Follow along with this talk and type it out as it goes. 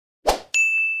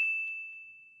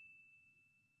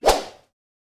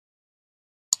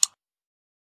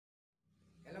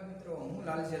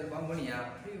કાલજેલ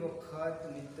બામણિયા ફરી વખત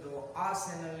મિત્રો આ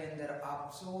ચેનલની અંદર આપ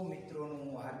સૌ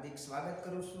મિત્રોનું હાર્દિક સ્વાગત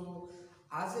કરું છું।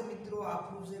 આજે મિત્રો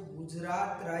આપણું જે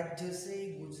ગુજરાત રાજ્ય છે એ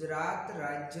ગુજરાત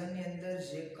રાજ્યની અંદર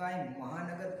જે કાંઈ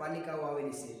મહાનગરપાલિકાઓ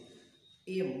આવેલી છે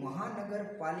એ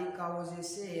મહાનગરપાલિકાઓ જે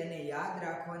છે એને યાદ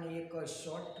રાખવાની એક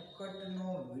શોર્ટકટનો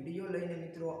વિડીયો લઈને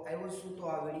મિત્રો આવ્યો છું। તો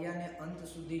આ વિડીયાને અંત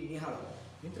સુધી નિહાળો।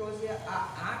 મિત્રો જે આ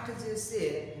 8 જે છે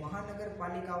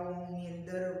મહાનગરપાલિકાઓની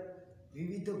અંદર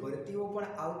વિવિધ ભરતીઓ પણ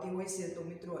આવતી હોય છે, તો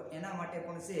મિત્રો એના માટે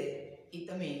પણ છે એ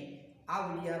તમે આ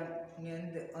વિડીયાની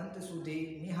અંદર અંત સુધી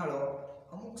નિહાળો।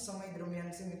 અમુક સમય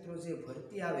દરમિયાન છે મિત્રો જે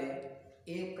ભરતી આવે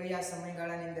એ કયા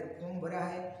સમયગાળાની અંદર ફોર્મ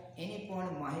ભરાય એની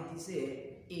પણ માહિતી છે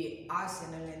એ આ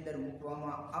ચેનલની અંદર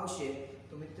મૂકવામાં આવશે।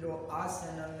 તો મિત્રો આ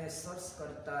ચેનલને સર્ચ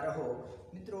કરતા રહો।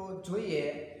 મિત્રો જોઈએ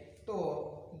તો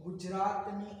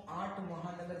ગુજરાતની 8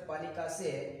 મહાનગરપાલિકા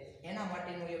છે એના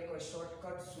માટેનું એક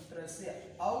શોર્ટકટ સૂત્ર છે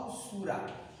અવસુરા।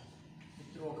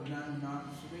 મિત્રો ઘણાનું નામ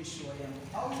સુરેશ હોય એમ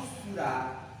અવસુરા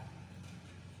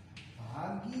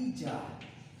ભાગી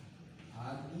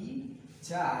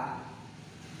જા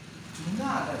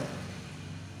જુનાગઢ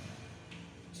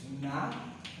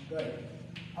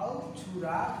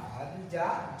અવસુરા ભાગી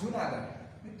જા જુનાગઢ।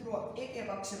 મિત્રો એક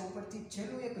અક્ષર ઉપરથી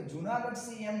છેલ્લું એક જુનાગઢ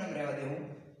છે એમ નામ રહેવા દેવું।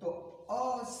 તો અ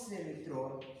છે મિત્રો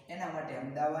એના માટે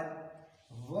અમદાવાદ,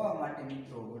 વ માટે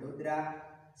મિત્રો વડોદરા,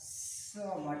 સ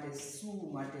માટે સુ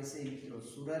માટે છે મિત્રો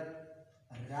સુરત,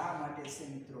 રા માટે છે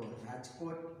મિત્રો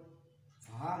રાજકોટ,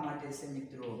 ભા માટે છે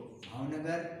મિત્રો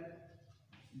ભાવનગર,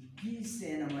 ગી છે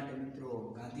એના માટે મિત્રો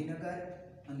ગાંધીનગર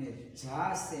અને જા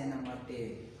છે એના માટે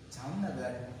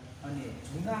જામનગર અને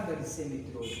જુનાગઢ છે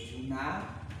મિત્રો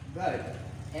જુનાગઢ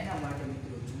એના માટે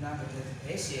મિત્રો જુનાગઢ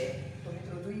રહેશે। તો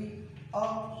મિત્રો જોઈએ અ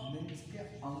મીન્સ કે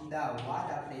અમદાવાદ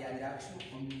આપણે યાદ રાખશું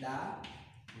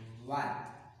અમદાવાદ,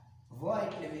 વ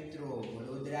એટલે મિત્રો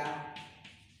વડોદરા,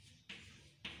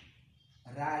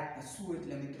 રા સુ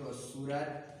એટલે મિત્રો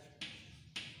સુરત,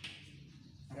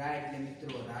 રા એટલે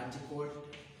મિત્રો રાજકોટ,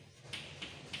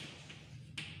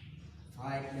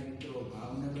 ભા એટલે મિત્રો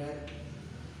ભાવનગર,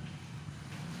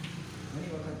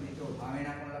 ઘણી વખત મિત્રો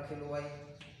ભાવેણા પણ લખેલું હોય,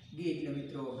 ગી એટલે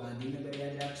મિત્રો ગાંધીનગર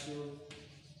યાદ રાખશું,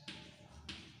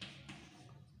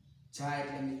 જા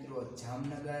એટલે મિત્રો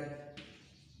જામનગર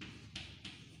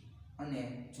અને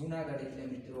જુનાગઢ એટલે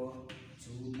મિત્રો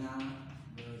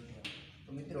જુનાગઢ। તો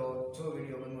મિત્રો જો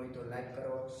વિડીયો ગમ્યો હોય તો લાઈક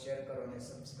કરો, શેર કરો અને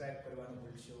સબસ્ક્રાઇબ કરવાનું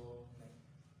ભૂલશો